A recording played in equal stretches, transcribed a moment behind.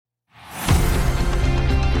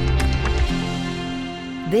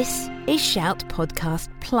This is Shout Podcast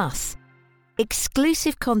Plus.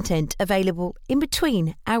 Exclusive content available in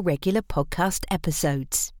between our regular podcast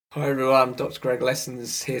episodes. Hi everyone, Dr. Greg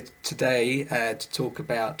Lessons here today to talk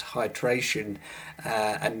about hydration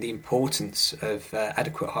and the importance of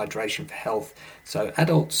adequate hydration for health. So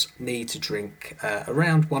adults need to drink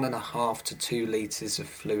around 1.5 to 2 litres of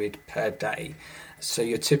fluid per day. So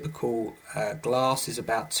your typical glass is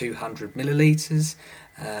about 200 millilitres.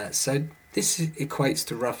 So this equates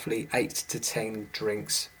to roughly 8 to 10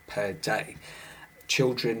 drinks per day.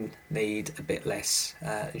 Children need a bit less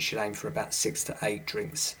and should aim for about 6 to 8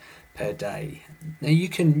 drinks per day. Now you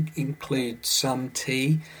can include some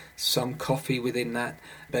tea, some coffee within that,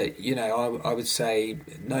 but I would say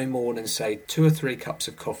no more than say 2 or 3 cups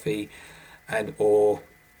of coffee or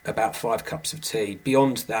about 5 cups of tea.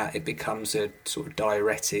 Beyond that it becomes a sort of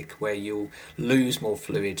diuretic where you'll lose more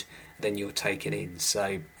fluid than you're taking in.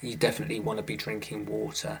 So you definitely want to be drinking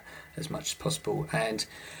water as much as possible and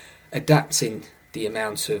adapting the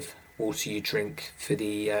amount of water you drink for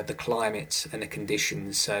the climate and the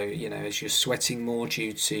conditions. So as you're sweating more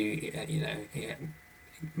due to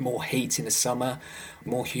more heat in the summer,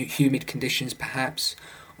 more humid conditions perhaps,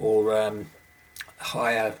 or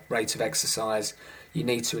higher rate of exercise, you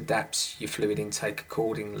need to adapt your fluid intake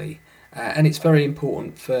accordingly. And it's very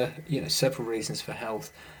important for several reasons for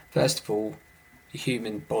health. First of all, the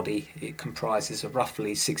human body, it comprises of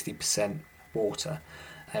roughly 60% water,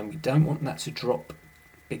 and we don't want that to drop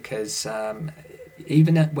because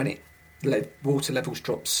even when water levels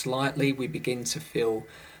drop slightly, we begin to feel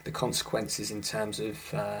the consequences in terms of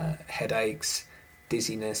headaches,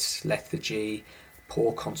 dizziness, lethargy,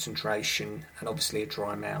 poor concentration, and obviously a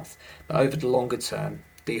dry mouth. But over the longer term,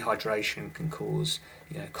 dehydration can cause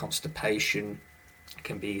constipation,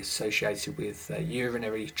 can be associated with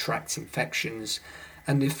urinary tract infections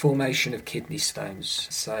and the formation of kidney stones.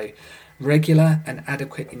 So regular and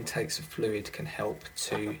adequate intakes of fluid can help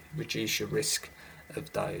to reduce your risk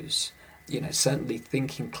of those. Certainly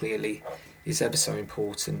thinking clearly is ever so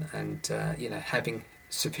important, and having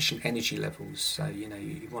sufficient energy levels. So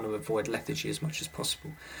you want to avoid lethargy as much as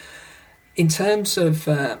possible. In terms of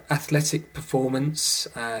athletic performance,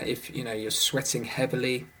 if you're sweating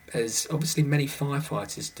heavily, as obviously many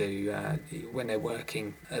firefighters do when they're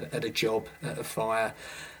working at a job, at a fire,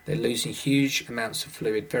 they're losing huge amounts of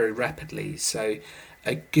fluid very rapidly. So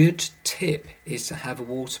a good tip is to have a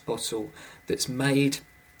water bottle that's made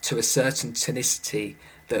to a certain tonicity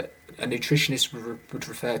that a nutritionist would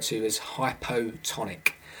refer to as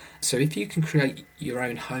hypotonic. So if you can create your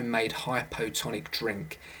own homemade hypotonic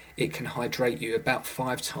drink, it can hydrate you about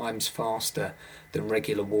 5 times faster than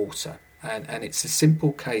regular water. And it's a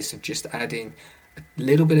simple case of just adding a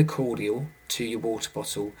little bit of cordial to your water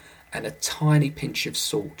bottle and a tiny pinch of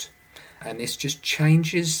salt. And this just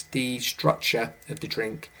changes the structure of the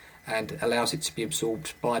drink and allows it to be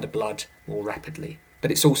absorbed by the blood more rapidly.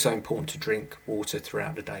 But it's also important to drink water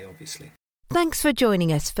throughout the day, obviously. Thanks for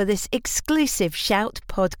joining us for this exclusive Shout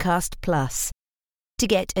Podcast Plus. To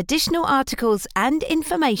get additional articles and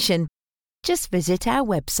information, just visit our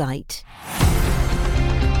website.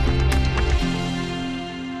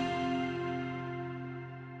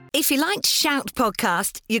 If you liked Shout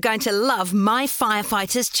Podcast, you're going to love My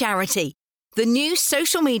Firefighters Charity, the new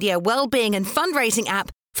social media wellbeing and fundraising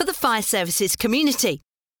app for the fire services community.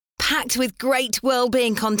 Packed with great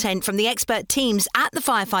wellbeing content from the expert teams at the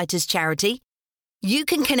Firefighters Charity, you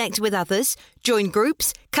can connect with others, join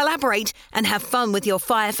groups, collaborate, and have fun with your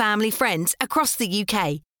fire family friends across the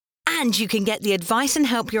UK. And you can get the advice and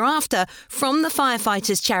help you're after from the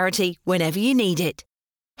Firefighters Charity whenever you need it.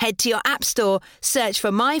 Head to your app store, search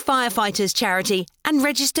for My Firefighters Charity, and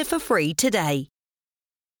register for free today.